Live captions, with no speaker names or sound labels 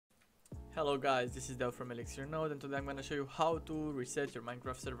Hello guys, this is Del from Elixir Node, and today I'm gonna show you how to reset your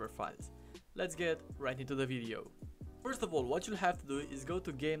Minecraft server files. Let's get right into the video. First of all, what you'll have to do is go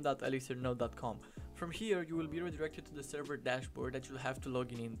to game.elixirnode.com. From here, you will be redirected to the server dashboard that you'll have to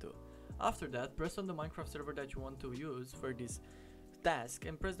log into. After that, press on the Minecraft server that you want to use for this task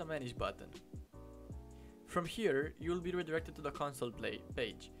and press the manage button. From here, you will be redirected to the console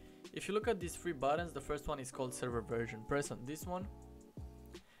page. If you look at these three buttons, the first one is called server version. Press on this one.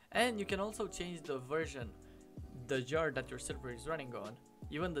 And you can also change the version, the jar that your server is running on,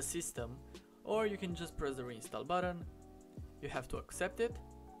 even the system, or you can just press the reinstall button. You have to accept it,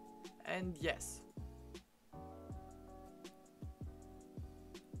 and yes.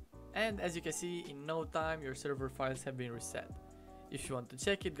 And as you can see, in no time your server files have been reset. If you want to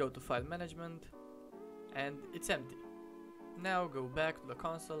check it, go to file management, and it's empty. Now go back to the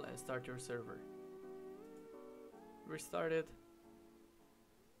console and start your server. Restart it.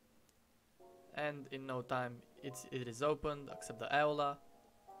 And in no time it is opened. Accept the AOLA,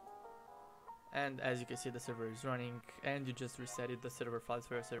 and as you can see, the server is running, and you just reset the server files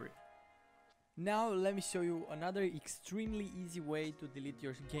for your server. Now let me show you another extremely easy way to delete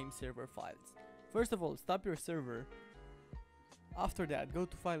your game server files. First of all, stop your server. After that, go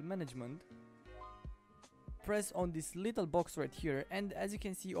to file management, press on this little box right here, and as you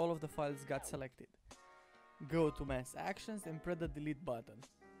can see, all of the files got selected. Go to mass actions and press the delete button.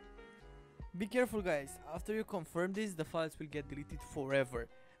 Be careful guys, after you confirm this, the files will get deleted forever.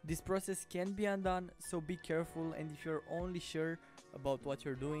 This process can be undone, so be careful, and if you're only sure about what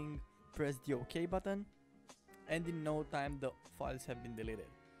you're doing, press the OK button, and in no time the files have been deleted.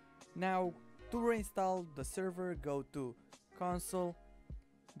 Now, to reinstall the server, go to console,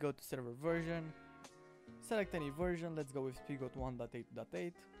 go to server version, select any version, let's go with Spigot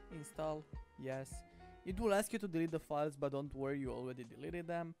 1.8.8, install, yes. It will ask you to delete the files, but don't worry, you already deleted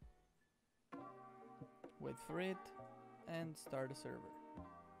them. Wait for it and start the server.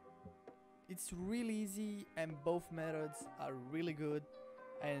 It's really easy and both methods are really good,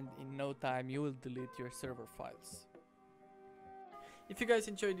 and in no time you will delete your server files. If you guys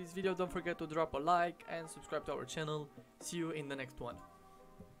enjoyed this video, don't forget to drop a like and subscribe to our channel. See you in the next one.